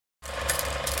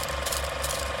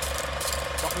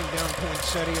Walking Down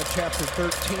Poinsettia, Chapter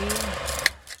 13,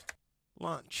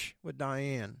 Lunch with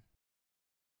Diane.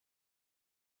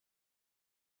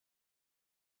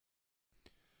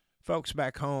 Folks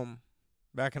back home,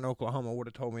 back in Oklahoma, would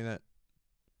have told me that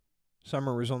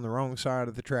summer was on the wrong side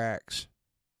of the tracks.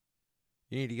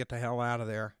 You need to get the hell out of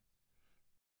there.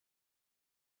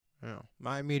 Well,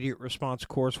 my immediate response, of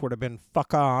course, would have been,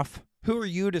 fuck off. Who are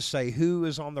you to say who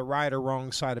is on the right or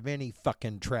wrong side of any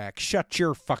fucking track? Shut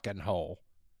your fucking hole.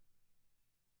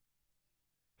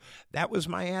 That was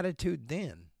my attitude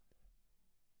then.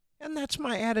 And that's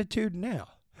my attitude now.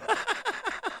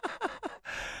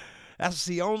 That's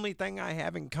the only thing I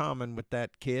have in common with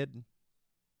that kid.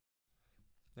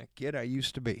 That kid I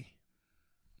used to be.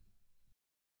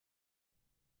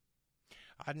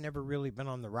 I'd never really been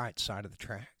on the right side of the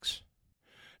tracks.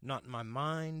 Not in my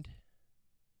mind.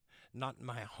 Not in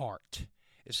my heart.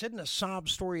 It's isn't a sob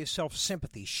story of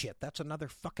self-sympathy shit. That's another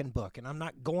fucking book, and I'm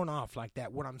not going off like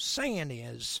that. What I'm saying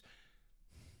is,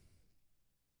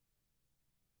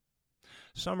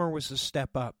 summer was a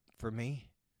step up for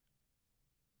me.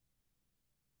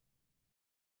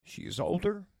 She is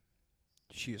older.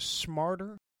 She is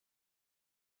smarter.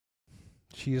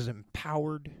 She is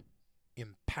empowered.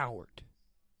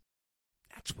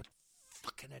 That's what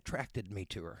fucking attracted me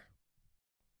to her.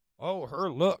 Oh, her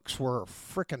looks were a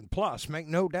frickin' plus, make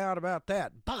no doubt about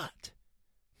that. But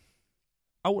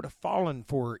I would have fallen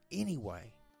for her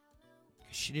anyway.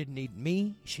 She didn't need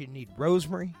me. She didn't need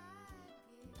Rosemary.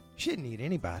 She didn't need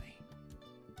anybody.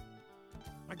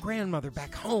 My grandmother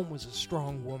back home was a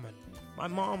strong woman. My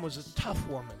mom was a tough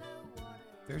woman.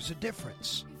 There's a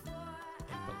difference.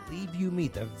 And believe you me,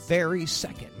 the very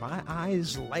second my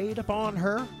eyes laid upon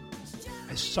her,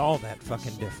 I saw that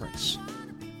fucking difference.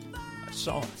 I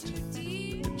saw it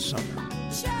in summer.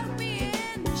 Choke me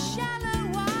in the shallow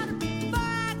water before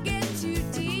I get too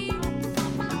deep.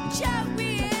 Choke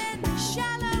me in the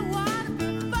shallow water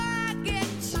before I get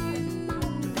too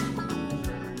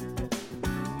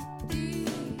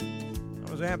deep. I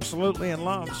was absolutely in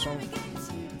love, so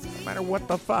no matter what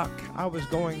the fuck, I was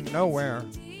going nowhere.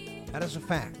 That is a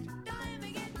fact.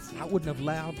 I wouldn't have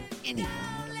allowed anyone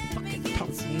to fucking talk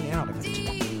me out of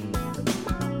it.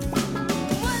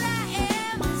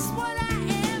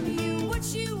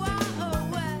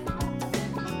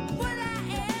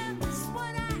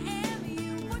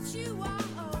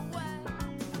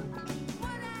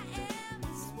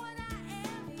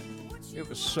 It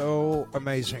was so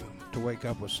amazing to wake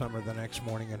up with Summer the next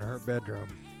morning in her bedroom.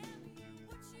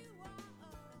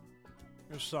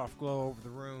 There's a soft glow over the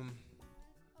room.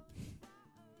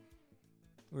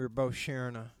 We were both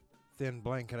sharing a thin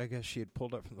blanket. I guess she had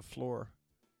pulled up from the floor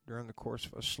during the course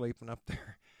of us sleeping up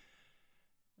there.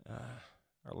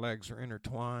 Our legs are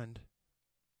intertwined.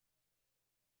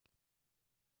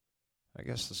 I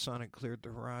guess the sun had cleared the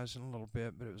horizon a little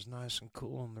bit, but it was nice and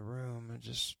cool in the room. It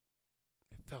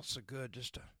felt so good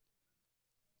just to...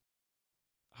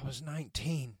 I was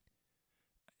 19.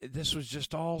 This was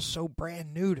just all so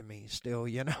brand new to me still,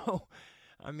 you know?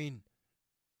 I mean,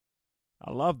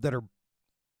 I loved that her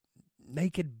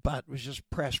naked butt was just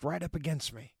pressed right up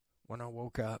against me when I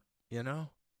woke up, you know?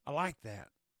 I like that.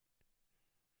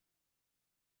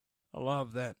 I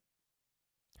love that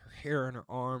her hair and her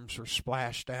arms were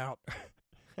splashed out.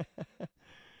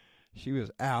 She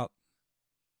was out.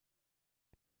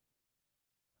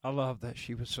 I love that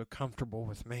she was so comfortable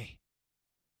with me.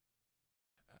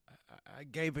 I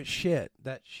gave a shit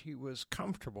that she was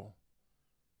comfortable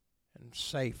and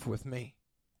safe with me.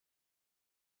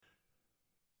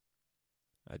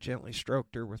 I gently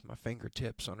stroked her with my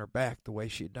fingertips on her back the way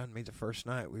she had done me the first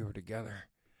night we were together.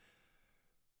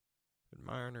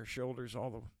 Admiring her shoulders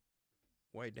all the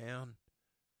way down,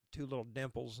 2 little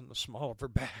dimples in the small of her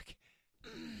back.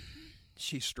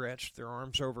 She stretched her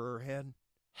arms over her head.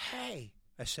 "Hey,"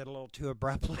 I said a little too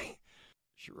abruptly.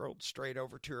 She rolled straight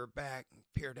over to her back and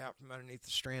peered out from underneath the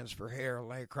strands of her hair and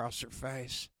lay across her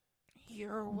face.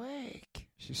 "You're awake,"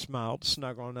 she smiled,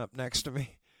 snuggling up next to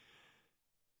me.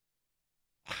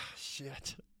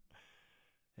 Shit.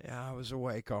 Yeah, I was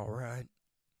awake all right.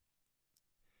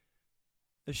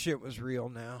 This shit was real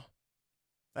now.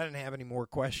 I didn't have any more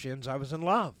questions. I was in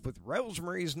love with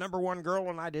Rosemary's #1 girl,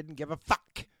 and I didn't give a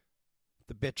fuck.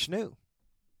 The bitch knew.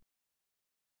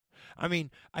 I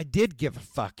mean, I did give a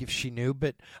fuck if she knew,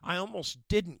 but I almost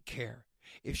didn't care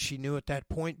if she knew at that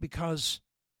point because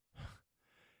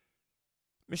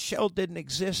Michelle didn't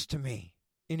exist to me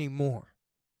anymore.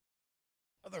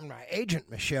 Other than my agent,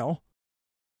 Michelle.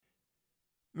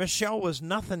 Michelle was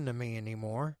nothing to me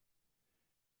anymore.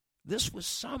 This was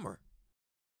Summer.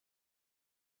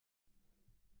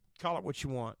 Call it what you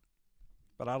want,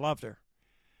 but I loved her.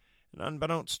 And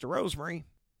unbeknownst to Rosemary,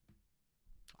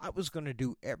 I was going to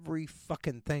do every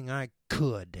fucking thing I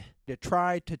could to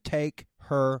try to take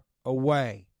her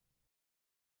away.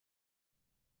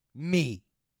 Me.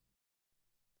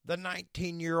 The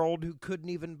 19-year-old who couldn't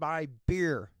even buy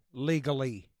beer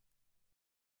legally.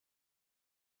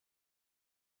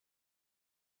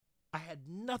 I had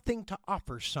nothing to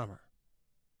offer Summer.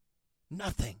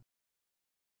 Nothing.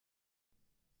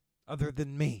 Other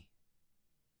than me.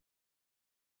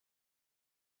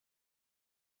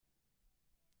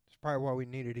 It's probably why we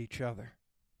needed each other.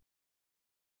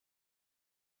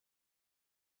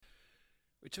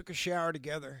 We took a shower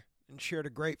together and shared a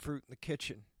grapefruit in the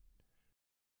kitchen.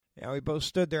 Yeah, we both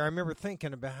stood there. I remember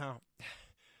thinking about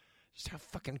just how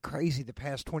fucking crazy the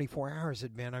past 24 hours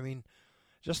had been. I mean,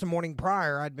 just the morning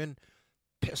prior, I'd been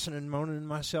pissing and moaning to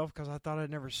myself because I thought I'd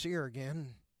never see her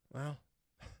again. Well,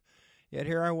 yet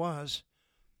here I was,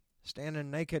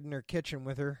 standing naked in her kitchen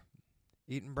with her,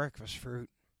 eating breakfast fruit.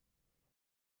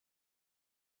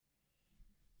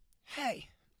 "Hey,"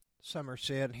 Summer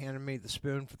said, handing me the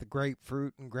spoon for the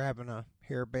grapefruit and grabbing a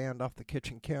hairband off the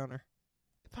kitchen counter.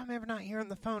 "If I'm ever not hearing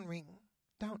the phone ring,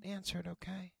 don't answer it,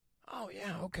 okay?" "Oh,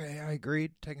 yeah, okay," I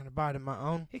agreed, taking a bite of my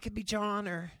own. "It could be John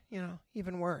or,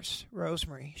 even worse,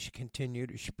 Rosemary," she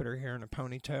continued as she put her hair in a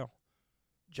ponytail.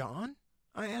 "John?"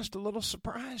 I asked, a little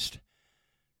surprised.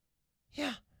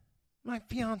 "Yeah, my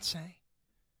fiancé."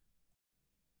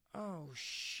 "Oh,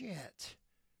 shit,"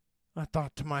 I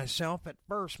thought to myself. At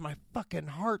first, my fucking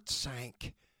heart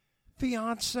sank.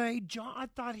 Fiancé John? I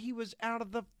thought he was out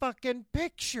of the fucking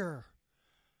picture.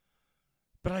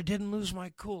 But I didn't lose my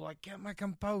cool. I kept my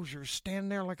composure, standing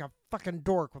there like a fucking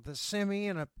dork with a semi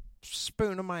and a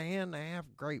spoon in my hand and a half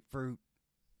grapefruit.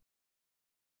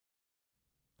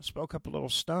 I spoke up a little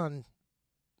stunned.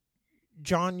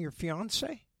 "John, your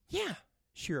fiancé?" "Yeah,"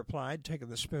 she replied, taking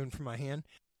the spoon from my hand.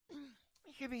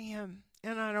 "It could be him,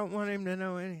 and I don't want him to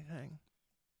know anything."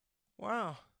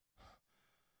 Wow.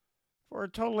 For a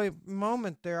totally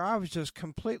moment there, I was just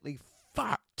completely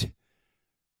fucked.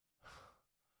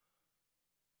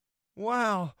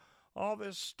 Wow, all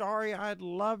this starry-eyed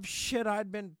love shit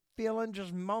I'd been feeling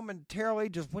just momentarily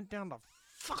just went down the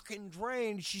fucking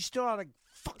drain. She still had a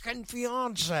fucking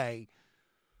fiancé.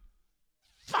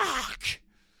 Fuck!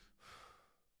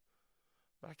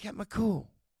 But I kept my cool.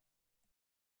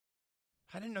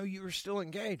 "I didn't know you were still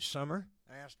engaged, Summer,"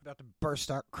 I asked, about to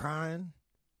burst out crying.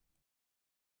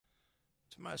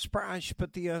 To my surprise, she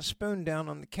put the spoon down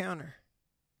on the counter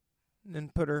and then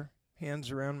put her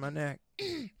hands around my neck.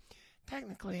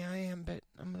 "Technically I am, but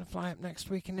I'm going to fly up next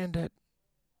week and end it."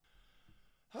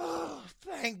 Oh,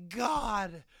 thank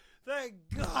God. Thank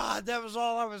God. That was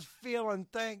all I was feeling.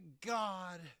 Thank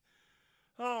God.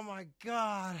 Oh, my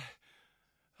God.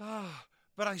 Oh,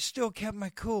 but I still kept my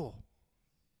cool.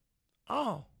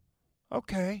 "Oh,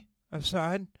 okay," I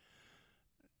sighed.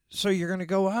 "So you're going to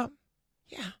go up?"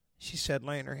 "Yeah," she said,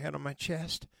 laying her head on my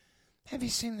chest. "Have you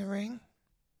seen the ring?"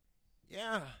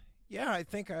 Yeah, I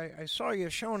think I saw you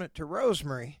showing it to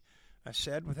Rosemary," I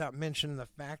said, without mentioning the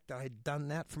fact that I'd done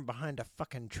that from behind a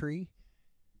fucking tree.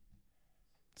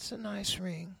 "It's a nice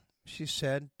ring," she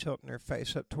said, tilting her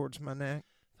face up towards my neck.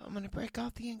 "If I'm going to break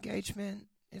off the engagement,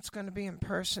 it's going to be in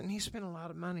person. He spent a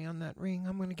lot of money on that ring.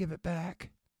 I'm going to give it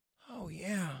back." "Oh,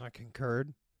 yeah," I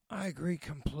concurred. "I agree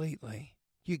completely.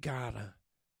 You gotta."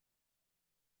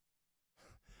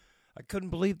 I couldn't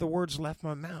believe the words left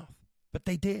my mouth, but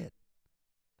they did.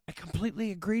 I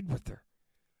completely agreed with her.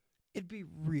 It'd be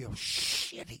real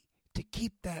shitty to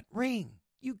keep that ring.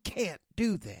 You can't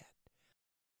do that.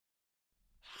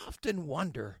 I often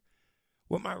wonder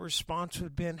what my response would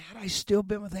have been had I still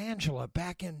been with Angela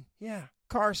back in,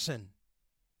 Carson.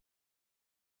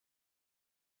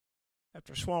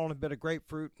 After swallowing a bit of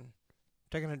grapefruit and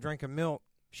taking a drink of milk,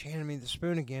 she handed me the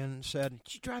spoon again and said,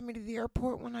 "Did you drive me to the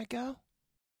airport when I go?"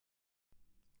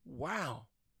 Wow.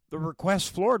 The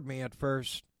request floored me at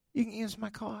first. "You can use my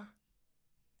car."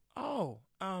 "Oh,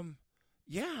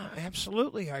 yeah,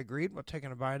 absolutely," I agreed, while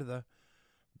taking a bite of the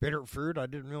bitter fruit I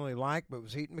didn't really like, but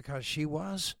was eating because she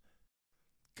was.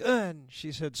 "Good,"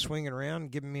 she said, swinging around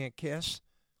and giving me a kiss.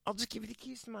 "I'll just give you the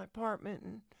keys to my apartment,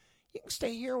 and you can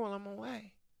stay here while I'm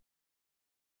away."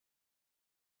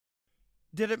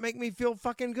 Did it make me feel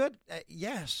fucking good?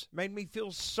 Yes, made me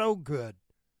feel so good.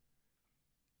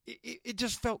 It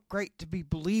just felt great to be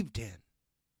believed in.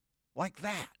 Like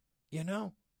that,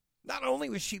 Not only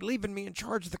was she leaving me in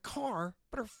charge of the car,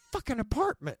 but her fucking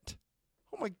apartment.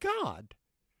 Oh my God.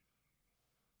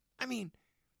 I mean,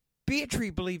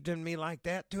 Beatrice believed in me like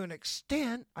that to an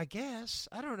extent, I guess.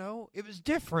 I don't know. It was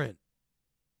different.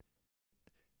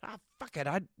 Fuck it.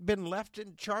 I'd been left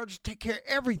in charge to take care of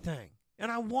everything.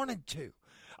 And I wanted to.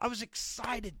 I was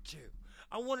excited to.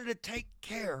 I wanted to take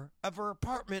care of her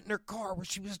apartment and her car when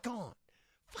she was gone.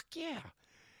 Fuck yeah.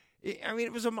 I mean,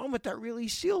 it was a moment that really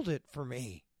sealed it for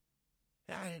me.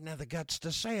 I didn't have the guts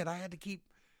to say it. I had to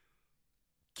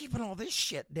keeping all this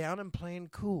shit down and playing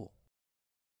cool.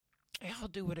 Hey, I'll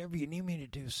do whatever you need me to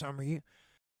do, Summer. You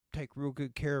take real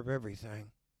good care of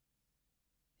everything.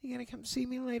 You gonna come see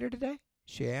me later today?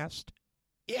 She asked.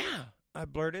 Yeah, I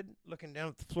blurted, looking down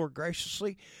at the floor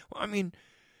graciously. Well, I mean,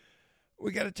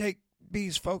 we gotta take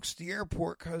Bee's folks to the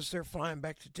airport because they're flying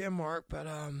back to Denmark, but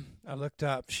I looked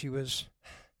up. She was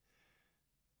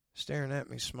staring at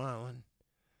me, smiling.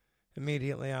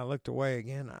 Immediately, I looked away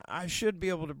again. I should be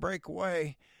able to break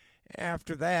away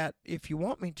after that if you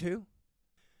want me to.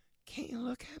 Can't you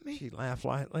look at me? She laughed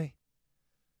lightly.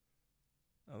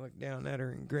 I looked down at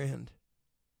her and grinned.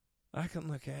 I can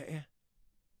look at you.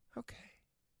 Okay.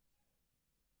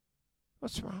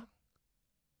 What's wrong?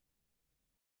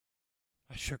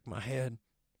 I shook my head.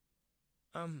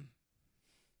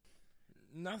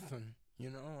 Nothing. You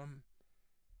know,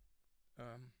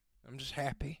 I'm just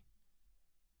happy.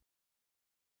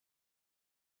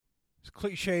 As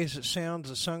cliche as it sounds,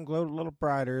 the sun glowed a little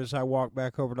brighter as I walked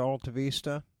back over to Alta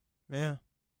Vista. Yeah.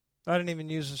 I didn't even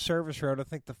use the service road. I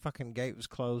think the fucking gate was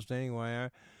closed anyway.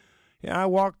 I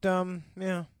walked, the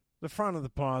front of the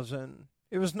plaza, and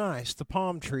it was nice. The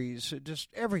palm trees,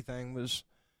 everything was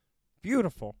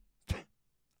beautiful.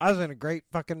 I was in a great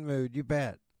fucking mood, you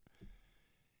bet.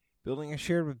 Building I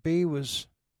shared with B was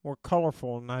more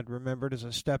colorful than I'd remembered as I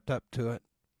stepped up to it.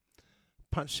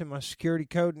 Punched in my security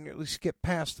code and nearly skipped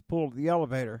past the pull of the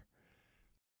elevator.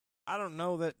 I don't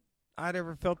know that I'd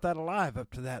ever felt that alive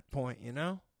up to that point, you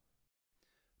know?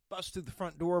 Bust through the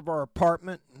front door of our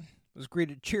apartment and was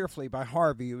greeted cheerfully by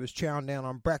Harvey, who was chowing down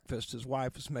on breakfast his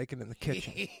wife was making in the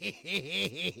kitchen.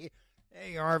 Hey,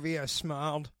 Harvey, I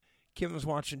smiled. Kim was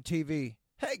watching TV.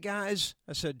 Hey, guys,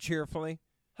 I said cheerfully.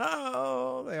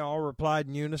 Oh, they all replied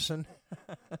in unison.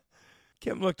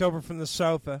 Kim looked over from the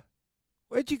sofa.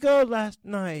 Where'd you go last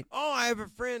night? Oh, I have a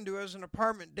friend who has an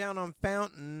apartment down on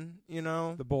Fountain, you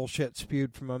know. The bullshit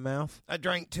spewed from my mouth. I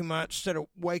drank too much instead of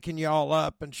waking you all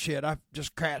up and shit. I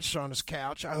just crashed on his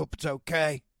couch. I hope it's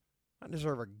okay. I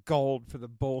deserve a gold for the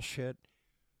bullshit.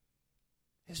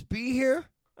 Is Bea here?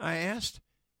 I asked.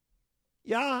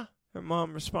 Yeah, her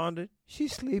mom responded.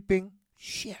 She's sleeping.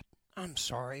 Shit, I'm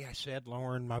sorry, I said,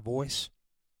 lowering my voice.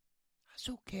 That's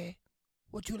okay.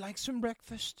 Would you like some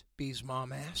breakfast? Bea's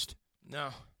mom asked. No,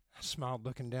 I smiled,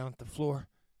 looking down at the floor.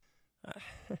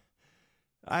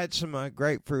 I had some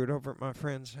grapefruit over at my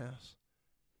friend's house.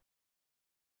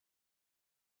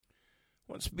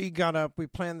 Once Bea got up, we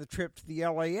planned the trip to the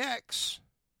LAX.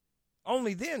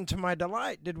 Only then, to my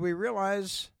delight, did we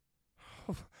realize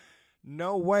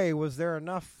no way was there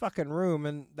enough fucking room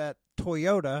in that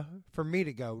Toyota for me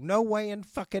to go. No way in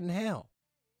fucking hell.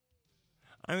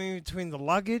 I mean, between the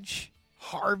luggage,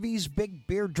 Harvey's big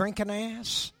beer drinking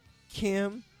ass,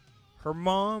 Kim, her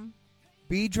mom,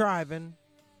 Bea driving,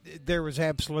 there was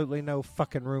absolutely no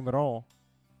fucking room at all.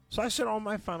 So I said all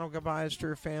my final goodbyes to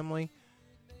her family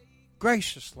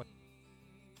graciously.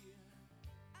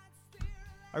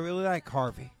 I really like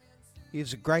Harvey.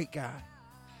 He's a great guy.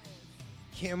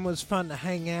 Kim was fun to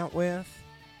hang out with.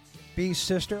 Bea's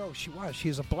sister, she was.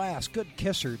 She's a blast. Good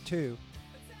kisser, too.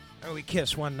 Oh, we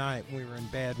kissed one night when we were in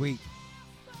bed.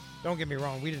 Don't get me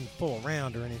wrong, we didn't fool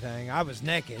around or anything. I was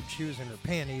naked. She was in her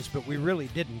panties, but we really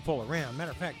didn't fool around.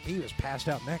 Matter of fact, Bea was passed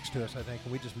out next to us, I think,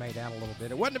 and we just made out a little bit.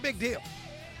 It wasn't a big deal,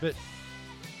 but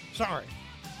sorry.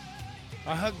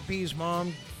 I hugged Bea's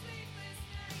mom.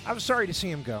 I was sorry to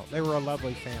see him go. They were a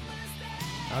lovely family.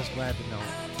 I was glad to know it.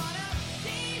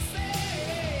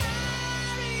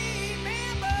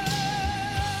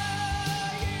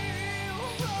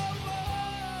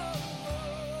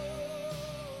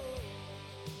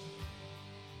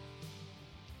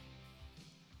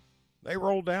 They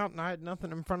rolled out, and I had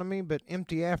nothing in front of me but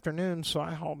empty afternoon, so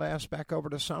I hauled ass back over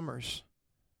to Summers.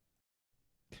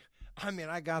 I mean,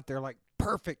 I got there like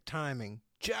perfect timing,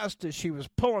 just as she was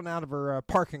pulling out of her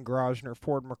parking garage in her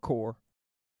Ford McCord.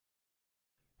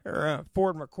 Her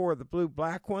Ford McCord, the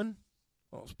blue-black one,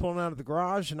 was pulling out of the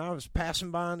garage, and I was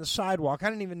passing by on the sidewalk. I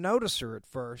didn't even notice her at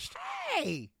first.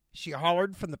 Hey! She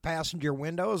hollered from the passenger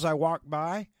window as I walked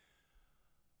by.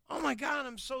 Oh, my God,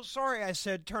 I'm so sorry, I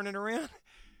said, turning around.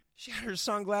 She had her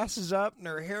sunglasses up and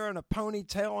her hair in a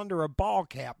ponytail under a ball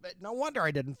cap. No wonder I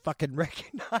didn't fucking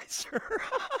recognize her.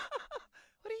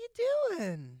 What are you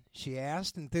doing? She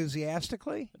asked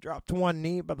enthusiastically. I dropped to one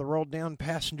knee by the rolled down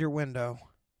passenger window.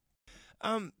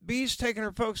 Bee's taking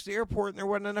her folks to the airport, and there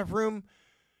wasn't enough room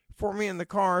for me in the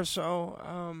car, so,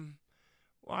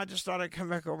 well, I just thought I'd come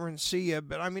back over and see you.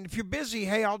 But, I mean, if you're busy,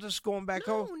 hey, I'll just go on back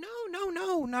over.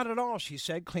 No, not at all, she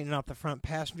said, cleaning out the front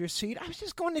passenger seat. I was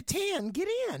just going to tan. Get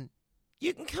in.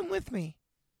 You can come with me.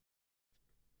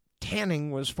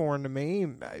 Tanning was foreign to me.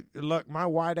 Look, my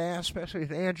white ass, especially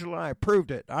with Angela, I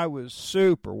proved it. I was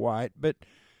super white, but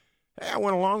hey, I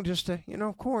went along just to,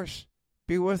 of course,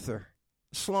 be with her.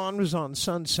 The salon was on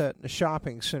Sunset in a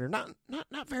shopping center, not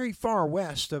very far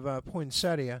west of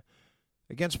Poinsettia.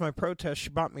 Against my protest, she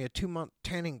bought me a 2-month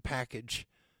tanning package,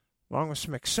 along with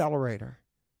some accelerator.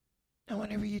 Now,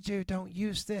 whenever you do, don't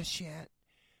use this yet,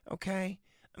 okay?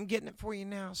 I'm getting it for you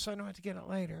now, so I don't have to get it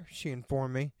later, she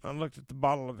informed me. I looked at the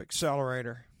bottle of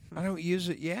accelerator. I don't use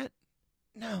it yet?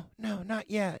 No, not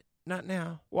yet. Not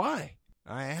now. Why?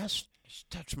 I asked. She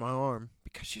touched my arm.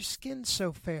 Because your skin's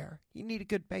so fair. You need a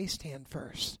good base tan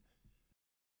first.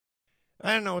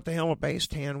 I didn't know what the hell a base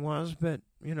tan was, but,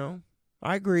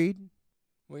 I agreed.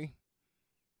 We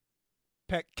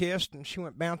peck-kissed, and she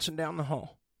went bouncing down the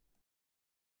hall.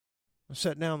 I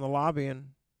sat down in the lobby and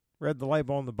read the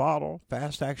label on the bottle,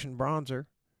 Fast Action Bronzer.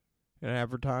 It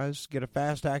advertised, get a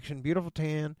fast action, beautiful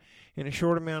tan in a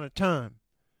short amount of time.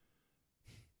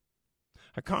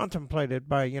 I contemplated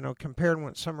by, comparing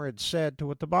what Summer had said to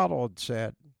what the bottle had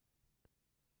said.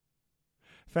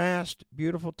 Fast,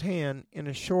 beautiful tan in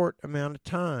a short amount of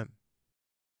time.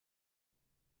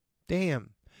 Damn,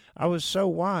 I was so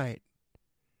white.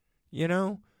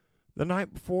 The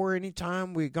night before, any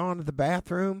time we had gone to the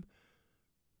bathroom,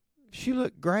 she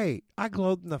looked great. I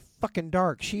glowed in the fucking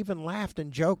dark. She even laughed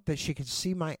and joked that she could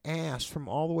see my ass from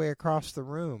all the way across the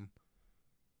room.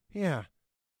 Yeah.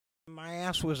 My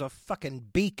ass was a fucking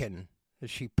beacon, as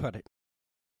she put it.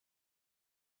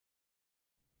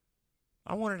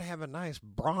 I wanted to have a nice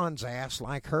bronze ass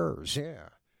like hers, yeah.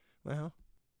 Well,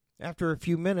 after a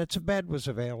few minutes, a bed was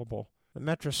available. The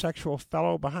metrosexual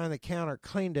fellow behind the counter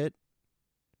cleaned it.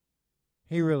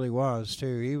 He really was,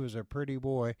 too. He was a pretty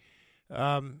boy.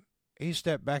 He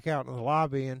stepped back out in the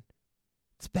lobby and,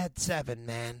 it's bed 7,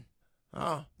 man.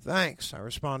 Oh, thanks, I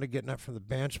responded, getting up from the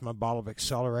bench, my bottle of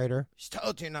accelerator. She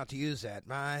told you not to use that,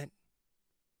 right?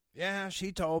 Yeah,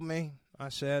 she told me, I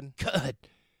said. Good.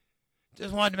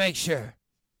 Just wanted to make sure.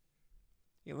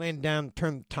 He leaned down and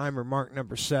turned the timer, mark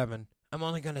number 7. I'm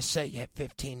only going to set you at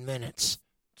 15 minutes.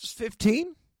 Just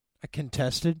 15? I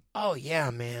contested. Oh, yeah,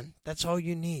 man. That's all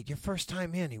you need. Your first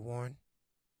time in, he warned.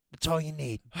 That's all you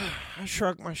need. I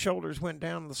shrugged my shoulders, went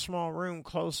down to the small room,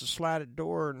 closed the slatted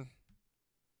door, and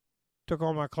took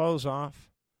all my clothes off.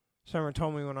 Summer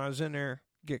told me when I was in there,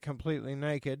 get completely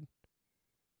naked.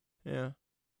 Yeah.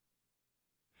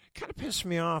 Kind of pissed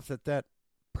me off that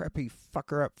preppy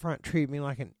fucker up front treated me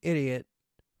like an idiot.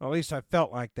 Well, at least I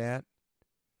felt like that.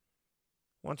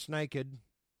 Once naked,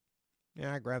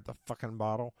 I grabbed the fucking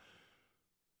bottle.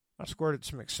 I squirted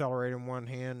some accelerator in one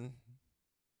hand,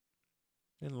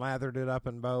 and lathered it up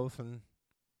in both, and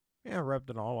rubbed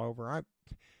it all over.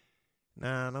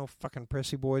 No fucking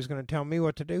prissy boy's gonna tell me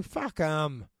what to do. Fuck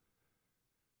 'em.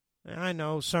 I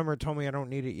know Summer told me I don't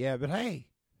need it yet, but hey,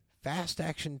 fast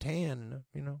action tan,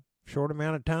 short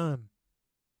amount of time.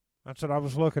 That's what I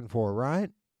was looking for,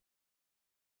 right?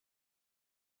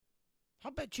 I'll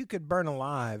bet you could burn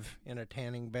alive in a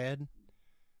tanning bed.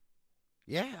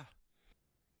 Yeah.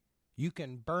 You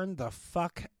can burn the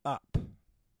fuck up.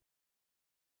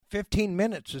 15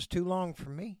 minutes is too long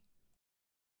for me.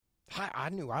 I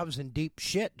knew I was in deep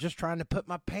shit just trying to put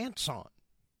my pants on.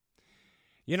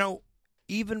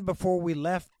 Even before we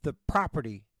left the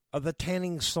property of the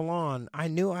tanning salon, I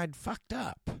knew I'd fucked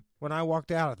up when I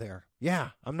walked out of there.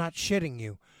 Yeah, I'm not shitting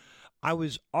you. I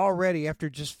was already, after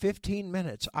just 15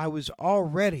 minutes, I was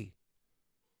already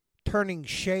turning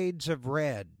shades of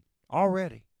red.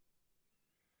 Already.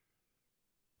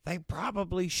 They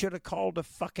probably should have called a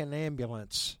fucking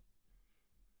ambulance.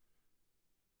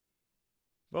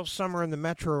 Both Summer and the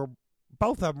Metro,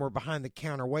 both of them were behind the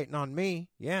counter waiting on me.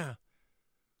 Yeah.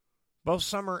 Both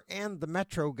Summer and the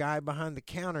Metro guy behind the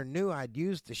counter knew I'd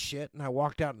used the shit, and I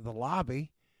walked out into the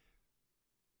lobby.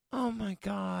 Oh, my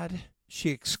God, she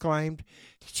exclaimed.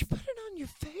 Did you put it on your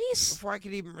face? Before I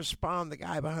could even respond, the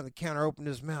guy behind the counter opened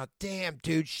his mouth. Damn,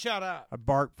 dude, shut up, I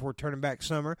barked before turning back to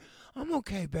Summer. I'm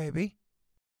okay, baby.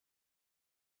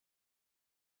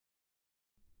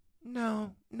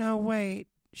 No, wait.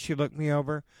 She looked me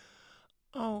over.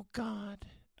 Oh, God.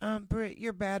 Britt,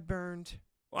 you're bad burned.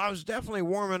 Well, I was definitely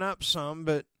warming up some,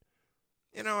 but,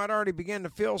 I'd already begun to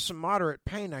feel some moderate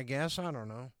pain, I guess. I don't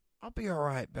know. I'll be all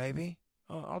right, baby.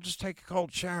 I'll just take a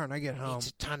cold shower when I get home. It's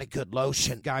a ton of good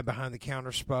lotion. Guy behind the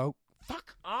counter spoke.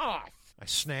 Fuck off, I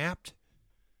snapped.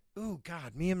 Ooh,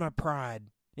 God, me and my pride.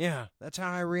 Yeah, that's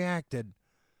how I reacted.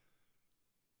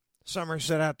 Summer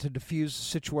set out to defuse the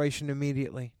situation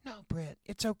immediately. No, Britt,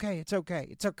 it's okay, it's okay,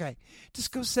 it's okay.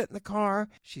 Just go sit in the car,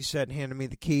 she said, handing me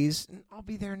the keys, and I'll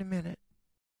be there in a minute.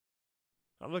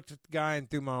 I looked at the guy and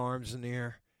threw my arms in the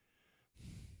air.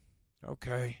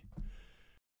 Okay.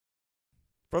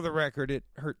 For the record, it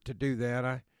hurt to do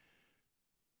that.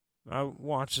 I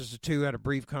watched as the two had a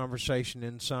brief conversation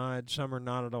inside. Summer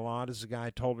nodded a lot as the guy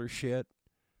told her shit.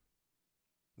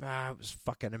 It was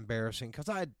fucking embarrassing because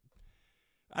I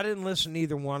didn't listen to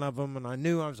either one of them, and I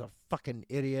knew I was a fucking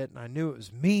idiot, and I knew it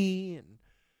was me, and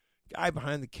the guy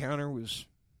behind the counter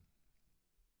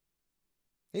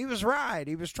he was right.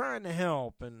 He was trying to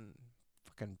help, and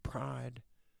fucking pride.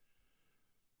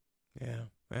 Yeah,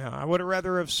 I would have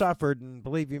rather have suffered, and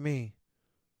believe you me,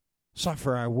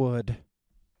 suffer I would.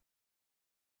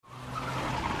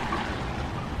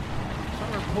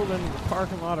 Summer pulled into the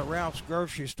parking lot of Ralph's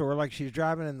grocery store like she's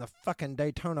driving in the fucking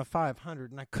Daytona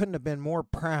 500, and I couldn't have been more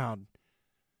proud.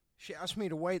 She asked me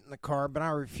to wait in the car, but I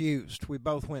refused. We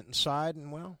both went inside,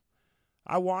 and, well,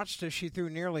 I watched as she threw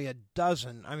nearly a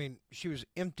dozen. She was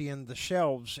emptying the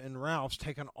shelves in Ralph's,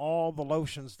 taking all the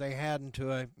lotions they had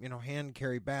into a,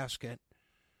 hand-carry basket.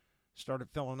 Started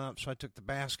filling up, so I took the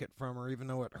basket from her, even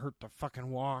though it hurt to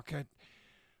fucking walk.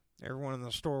 Everyone in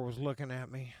the store was looking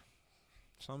at me.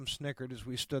 Some snickered as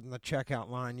we stood in the checkout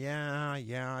line. Yeah,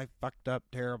 I fucked up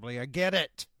terribly. I get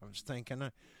it, I was thinking.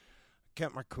 I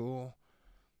kept my cool.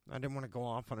 I didn't want to go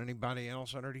off on anybody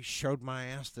else. I already showed my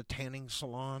ass the tanning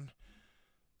salon.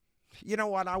 You know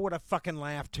what? I would have fucking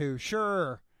laughed too,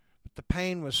 sure. But the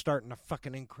pain was starting to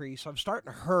fucking increase. I'm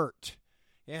starting to hurt.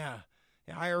 Yeah,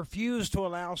 I refused to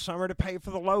allow Summer to pay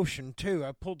for the lotion, too.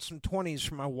 I pulled some 20s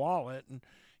from my wallet and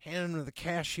handed them to the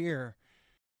cashier.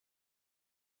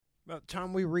 By the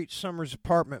time we reached Summer's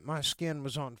apartment, my skin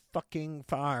was on fucking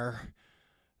fire.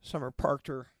 Summer parked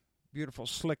her beautiful,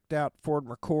 slicked-out Ford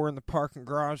Mercor in the parking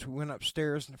garage. We went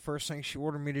upstairs, and the first thing she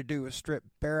ordered me to do was strip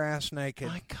bare-ass naked.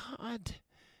 My God,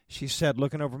 she said,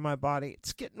 looking over my body.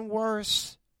 It's getting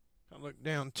worse. I looked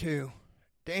down, too.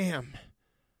 Damn.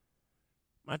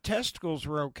 My testicles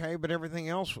were okay, but everything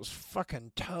else was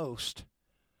fucking toast.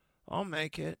 I'll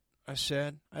make it, I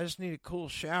said. I just need a cool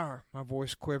shower. My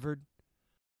voice quivered.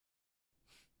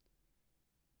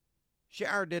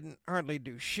 Shower didn't hardly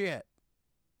do shit.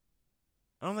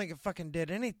 I don't think it fucking did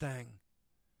anything.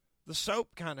 The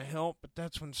soap kind of helped, but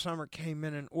that's when Summer came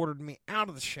in and ordered me out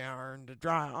of the shower and to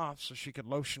dry off so she could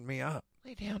lotion me up.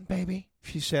 Lay down, baby,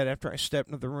 she said after I stepped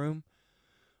into the room.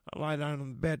 I lied down on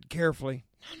the bed carefully.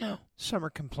 No, Summer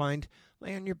complained.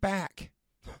 Lay on your back.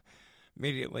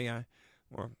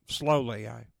 Slowly,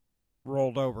 I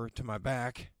rolled over to my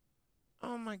back.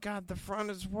 Oh my God, the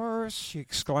front is worse, she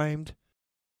exclaimed.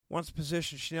 Once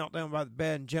positioned, she knelt down by the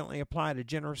bed and gently applied a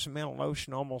generous amount of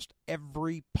lotion to almost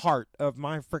every part of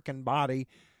my frickin' body,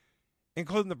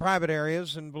 including the private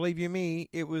areas, and believe you me,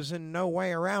 it was in no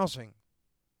way arousing.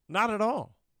 Not at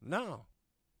all. No.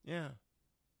 Yeah,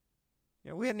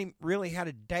 we hadn't even really had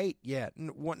a date yet.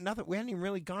 Nothing. We hadn't even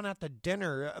really gone out to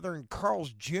dinner other than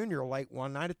Carl's Jr. late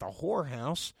one night at the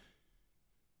whorehouse.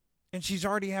 And she's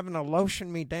already having to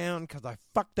lotion me down because I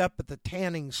fucked up at the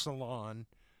tanning salon.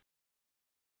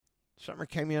 Summer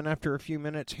came in after a few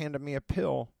minutes, handed me a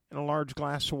pill and a large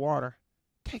glass of water.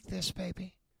 Take this,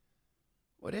 baby.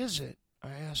 What is it? I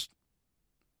asked,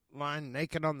 lying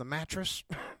naked on the mattress,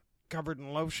 covered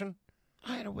in lotion.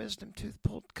 I had a wisdom tooth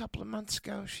pulled a couple of months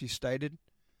ago, she stated.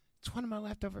 It's one of my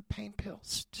leftover pain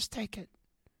pills. Just take it,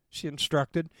 she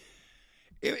instructed.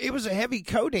 It was a heavy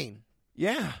codeine.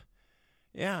 Yeah,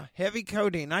 heavy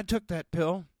codeine. I took that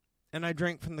pill, and I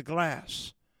drank from the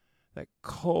glass. That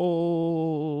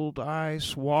cold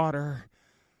ice water.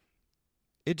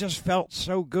 It just felt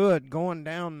so good going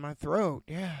down my throat,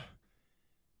 yeah.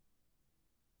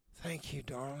 Thank you,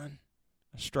 darling,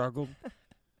 I struggled.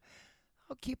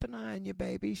 I'll keep an eye on you,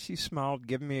 baby, she smiled,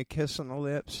 giving me a kiss on the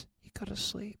lips. You go to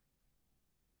sleep.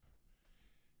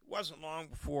 It wasn't long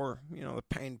before, the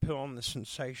pain pill and the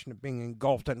sensation of being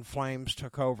engulfed in flames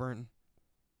took over, and,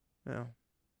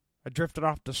 I drifted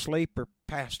off to sleep or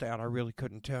passed out. I really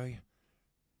couldn't tell you.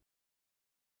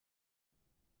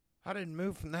 I didn't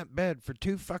move from that bed for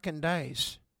 2 fucking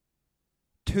days.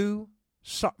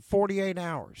 48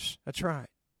 hours. That's right.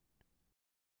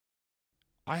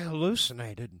 I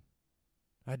hallucinated.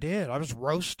 I did. I was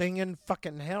roasting in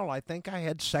fucking hell. I think I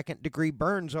had second-degree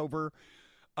burns over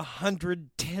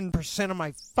 110% of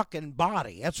my fucking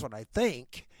body. That's what I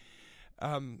think.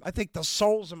 I think the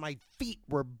soles of my feet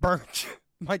were burnt.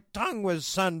 My tongue was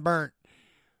sunburnt.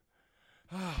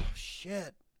 Oh,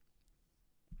 shit.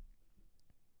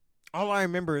 All I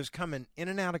remember is coming in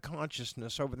and out of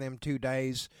consciousness over them 2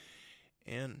 days.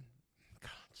 And,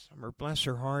 God, Summer, bless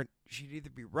her heart, she'd either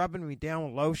be rubbing me down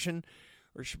with lotion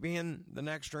or she'd be in the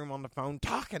next room on the phone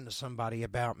talking to somebody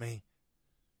about me.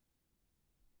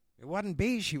 It wasn't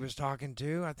B she was talking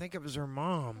to. I think it was her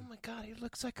mom. "Oh, my God, he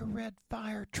looks like a red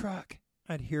fire truck,"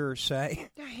 I'd hear her say.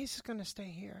 "Yeah, he's just going to stay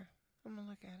here. I'm going to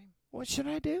look at him. What should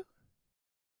I do?"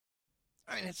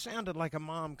 I mean, it sounded like a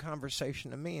mom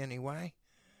conversation to me anyway.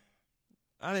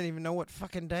 I didn't even know what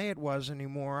fucking day it was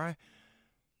anymore.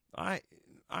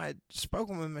 I'd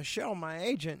spoken with Michelle, my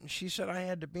agent, and she said I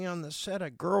had to be on the set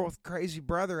of Girl with Crazy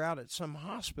Brother out at some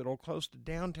hospital close to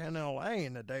downtown L.A.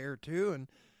 in a day or two, and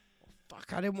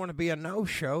fuck, I didn't want to be a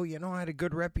no-show. You know, I had a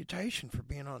good reputation for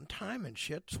being on time and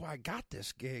shit. That's why I got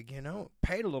this gig, you know. It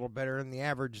paid a little better than the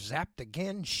average zapped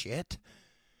again shit.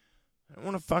 I don't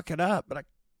want to fuck it up, but I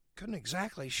couldn't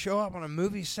exactly show up on a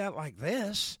movie set like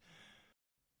this.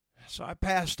 So I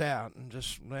passed out and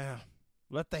just,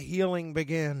 let the healing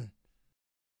begin.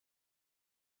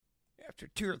 After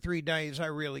 2 or 3 days, I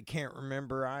really can't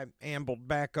remember, I ambled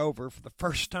back over for the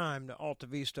first time to Alta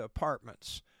Vista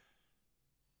Apartments.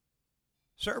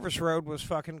 Service Road was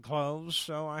fucking closed,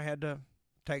 so I had to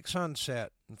take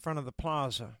Sunset in front of the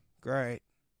plaza. Great.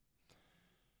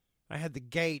 I had the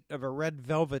gait of a red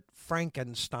velvet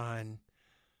Frankenstein.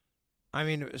 I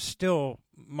mean, it was still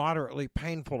moderately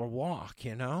painful to walk,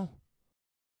 you know?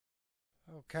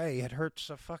 Okay, it hurts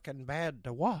so fucking bad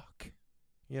to walk,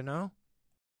 you know?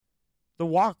 The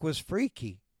walk was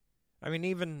freaky. I mean,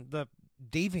 even the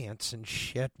deviants and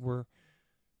shit were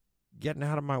getting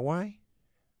out of my way.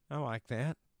 I like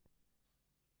that.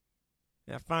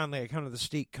 Yeah, finally, I come to the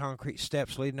steep concrete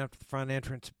steps leading up to the front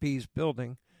entrance of B's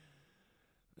building.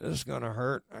 "This is going to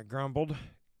hurt," I grumbled.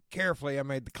 Carefully, I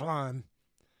made the climb.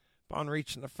 Upon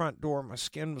reaching the front door, my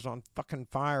skin was on fucking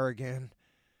fire again.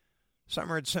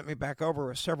 Summer had sent me back over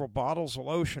with several bottles of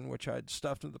lotion, which I'd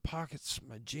stuffed in the pockets of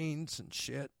my jeans and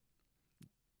shit. I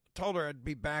told her I'd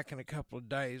be back in a couple of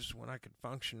days when I could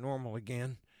function normal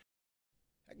again.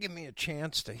 That'd give me a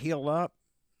chance to heal up,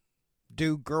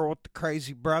 do Girl with the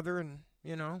Crazy Brother, and,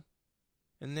 you know.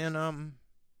 And then,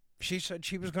 she said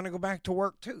she was going to go back to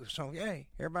work, too. So, yay,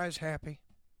 everybody's happy.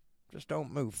 Just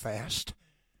don't move fast.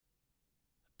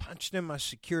 Punched in my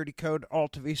security code to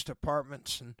Alta Vista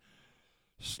Apartments and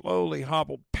slowly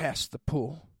hobbled past the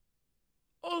pool.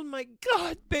 "Oh, my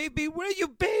God, baby, where you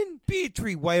been?"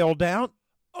 Beatrice wailed out.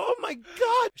 "Oh, my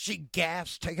God," she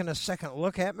gasped, taking a second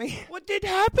look at me. "What did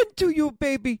happen to you,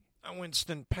 baby?" I winced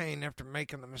in pain after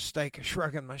making the mistake of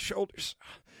shrugging my shoulders.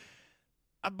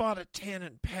 "I bought a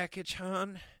tannin package,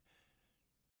 hon."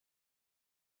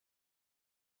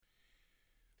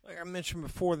 Like I mentioned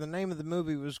before, the name of the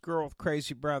movie was Girl with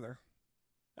Crazy Brother.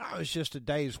 It was just a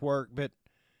day's work, but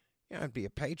it'd be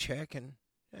a paycheck, and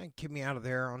it'd keep me out of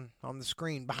there on the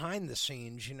screen, behind the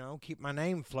scenes, you know, keep my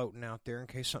name floating out there in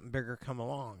case something bigger come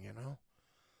along, you know.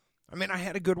 I mean, I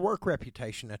had a good work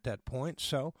reputation at that point,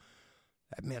 so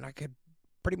that meant I could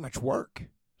pretty much work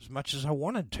as much as I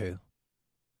wanted to.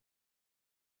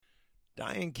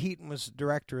 Diane Keaton was the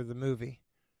director of the movie.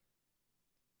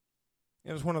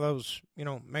 It was one of those, you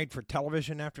know,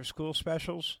 made-for-television after-school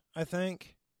specials, I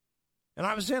think. And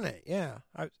I was in it, yeah.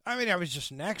 I mean, I was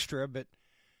just an extra, but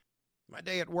my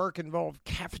day at work involved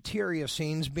cafeteria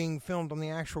scenes being filmed on the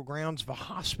actual grounds of a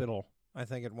hospital, I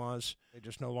think it was. They're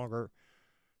just no longer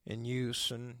in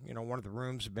use, and, you know, one of the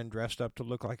rooms had been dressed up to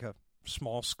look like a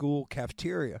small school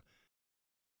cafeteria.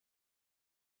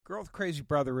 Girl with Crazy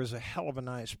Brother is a hell of a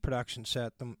nice production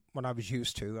set than what I was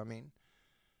used to. I mean,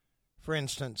 for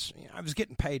instance, I was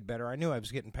getting paid better. I knew I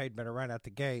was getting paid better right out the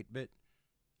gate, but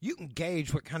you can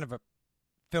gauge what kind of a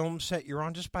film set you're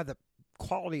on just by the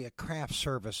quality of craft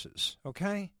services,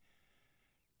 okay?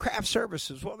 Craft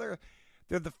services, well, they're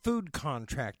the food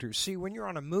contractors. See, when you're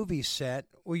on a movie set,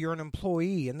 well, you're an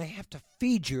employee, and they have to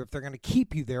feed you if they're going to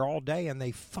keep you there all day, and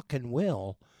they fucking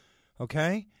will,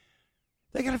 okay?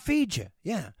 They got to feed you,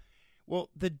 yeah. Well,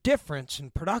 the difference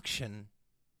in production,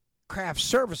 craft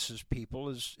services people,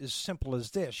 is simple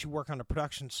as this. You work on a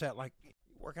production set like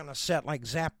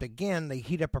Zapped Again. They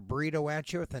heat up a burrito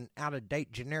at you with an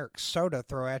out-of-date generic soda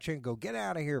throw at you and go, "Get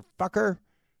out of here, fucker."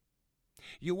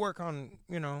 You work on,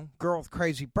 you know, Girl with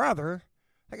Crazy Brother.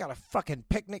 They got a fucking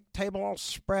picnic table all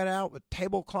spread out with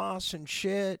tablecloths and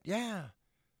shit. Yeah.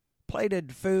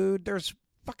 Plated food. There's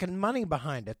fucking money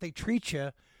behind it. They treat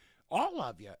you, all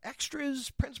of you,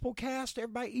 extras, principal cast,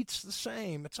 everybody eats the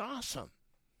same. It's awesome.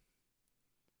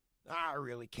 I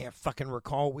really can't fucking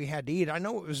recall what we had to eat. I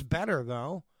know it was better,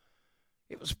 though.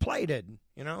 It was plated,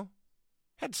 you know.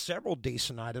 Had several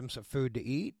decent items of food to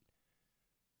eat.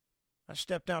 I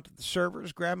stepped out to the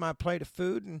servers, grabbed my plate of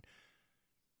food, and,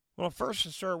 well, at first I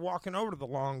started walking over to the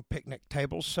long picnic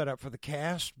tables set up for the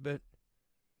cast, but,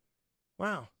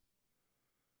 wow.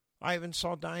 I even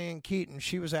saw Diane Keaton.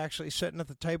 She was actually sitting at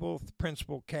the table with the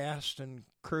principal cast and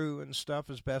crew and stuff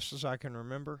as best as I can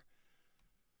remember.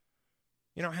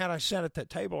 You know, had I sat at that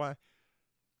table, I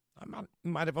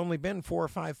might have only been 4 or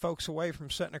 5 folks away from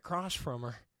sitting across from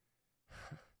her.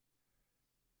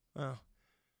 Well,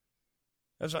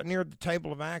 as I neared the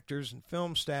table of actors and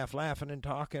film staff laughing and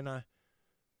talking, I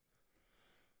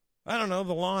don't know,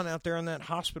 the lawn out there on that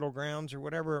hospital grounds or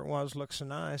whatever it was looked so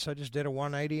nice. I just did a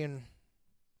 180 and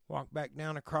walked back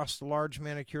down across the large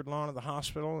manicured lawn of the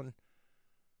hospital and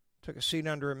took a seat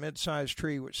under a mid-sized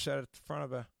tree which sat at the front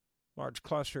of a large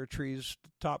cluster of trees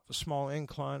at the top of a small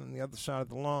incline on the other side of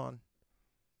the lawn.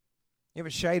 It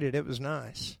was shaded. It was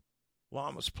nice. The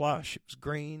lawn was plush. It was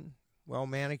green, well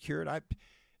manicured. I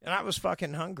was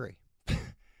fucking hungry.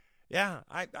 Yeah,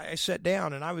 I sat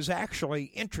down, and I was actually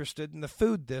interested in the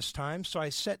food this time, so I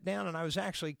sat down, and I was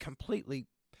actually completely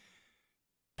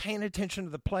paying attention to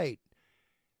the plate,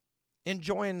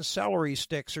 enjoying celery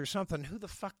sticks or something. Who the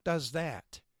fuck does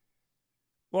that?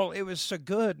 Well, it was so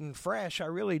good and fresh, I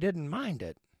really didn't mind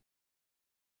it.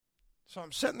 So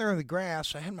I'm sitting there in the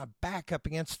grass. I had my back up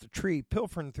against the tree,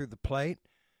 pilfering through the plate.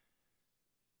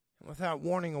 And without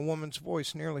warning, a woman's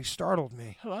voice nearly startled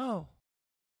me. Hello.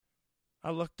 I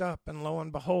looked up, and lo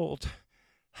and behold,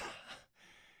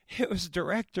 it was the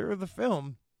director of the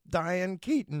film, Diane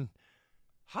Keaton.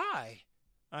 Hi,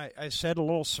 I said, a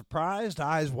little surprised,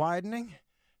 eyes widening,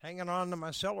 hanging on to my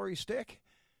celery stick.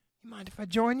 You mind if I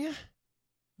join you?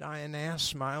 Diane asked,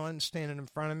 smiling, standing in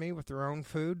front of me with her own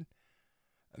food.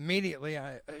 Immediately,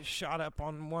 I shot up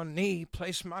on one knee,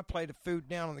 placed my plate of food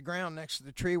down on the ground next to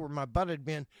the tree where my butt had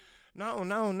been. No,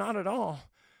 not at all.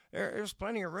 There's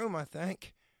plenty of room, I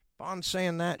think. Upon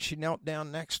saying that, she knelt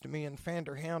down next to me and fanned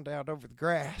her hand out over the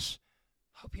grass.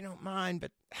 Hope you don't mind,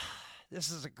 but this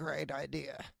is a great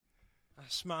idea. I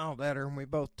smiled at her, and we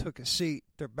both took a seat,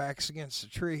 their backs against the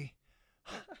tree.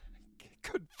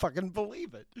 Couldn't fucking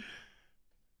believe it.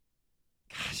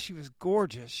 God, she was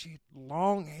gorgeous. She had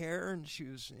long hair, and she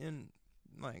was in,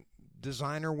 like,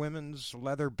 designer women's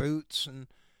leather boots and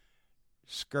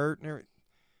skirt and everything.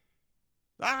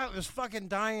 It was fucking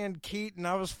Diane Keaton.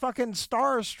 I was fucking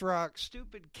starstruck.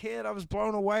 Stupid kid. I was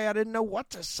blown away. I didn't know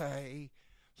what to say.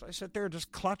 So I sat there and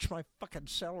just clutched my fucking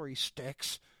celery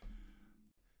sticks.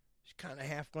 She kind of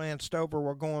half glanced over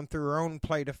while going through her own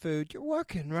plate of food. You're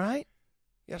working, right?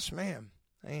 Yes, ma'am,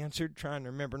 I answered, trying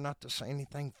to remember not to say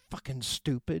anything fucking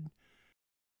stupid.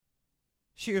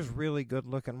 She was a really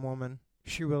good-looking woman.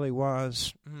 She really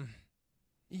was.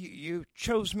 You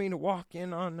chose me to walk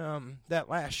in on that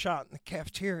last shot in the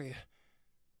cafeteria.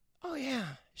 Oh, yeah.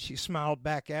 She smiled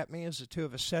back at me as the two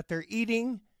of us sat there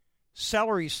eating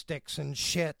celery sticks and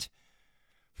shit.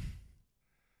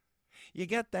 You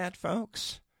get that,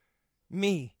 folks?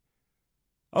 Me,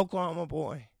 Oklahoma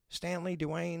boy, Stanley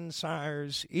Dwayne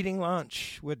Sires, eating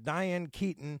lunch with Diane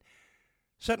Keaton,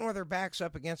 sitting with her backs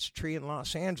up against a tree in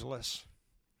Los Angeles.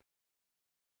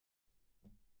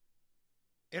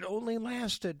 It only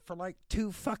lasted for like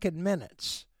 2 fucking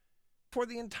minutes before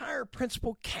the entire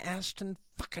principal cast and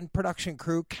fucking production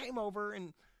crew came over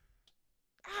and,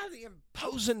 the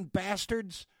imposing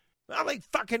bastards, they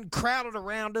fucking crowded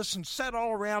around us and sat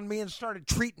all around me and started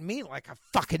treating me like a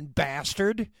fucking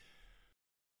bastard.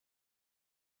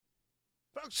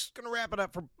 Folks, gonna wrap it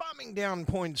up for Bombing Down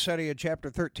Poinsettia, Chapter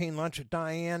 13, Lunch with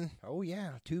Diane. Oh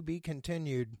yeah, to be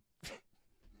continued.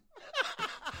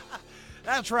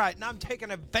 That's right, and I'm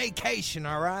taking a vacation,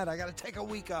 all right? I got to take a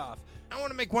week off. I want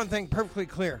to make one thing perfectly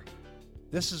clear.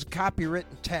 This is a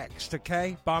copywritten text,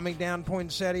 okay? Bombing Down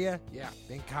Poinsettia, yeah,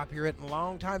 been copywritten a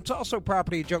long time. It's also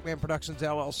property of Jokeman Productions,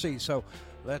 LLC, so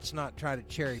let's not try to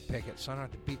cherry pick it so I don't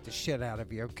have to beat the shit out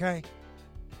of you, okay?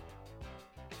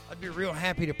 I'd be real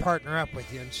happy to partner up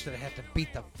with you instead of have to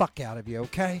beat the fuck out of you,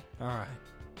 okay? All right.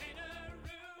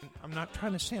 I'm not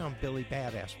trying to sound Billy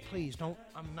Badass. Please don't.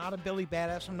 I'm not a Billy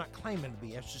Badass. I'm not claiming to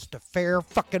be. It's just a fair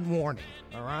fucking warning.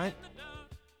 All right?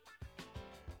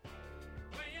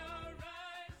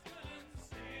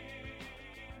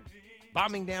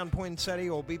 Bombing Down Poinsettia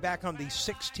will be back on the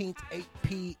 16th, 8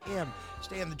 p.m.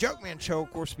 Stay in the Joke Man Show,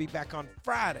 of course, will be back on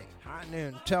Friday, high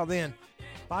noon. Till then,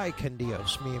 bye, con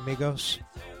Dios, mi amigos.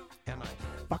 And I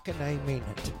fucking mean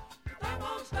it.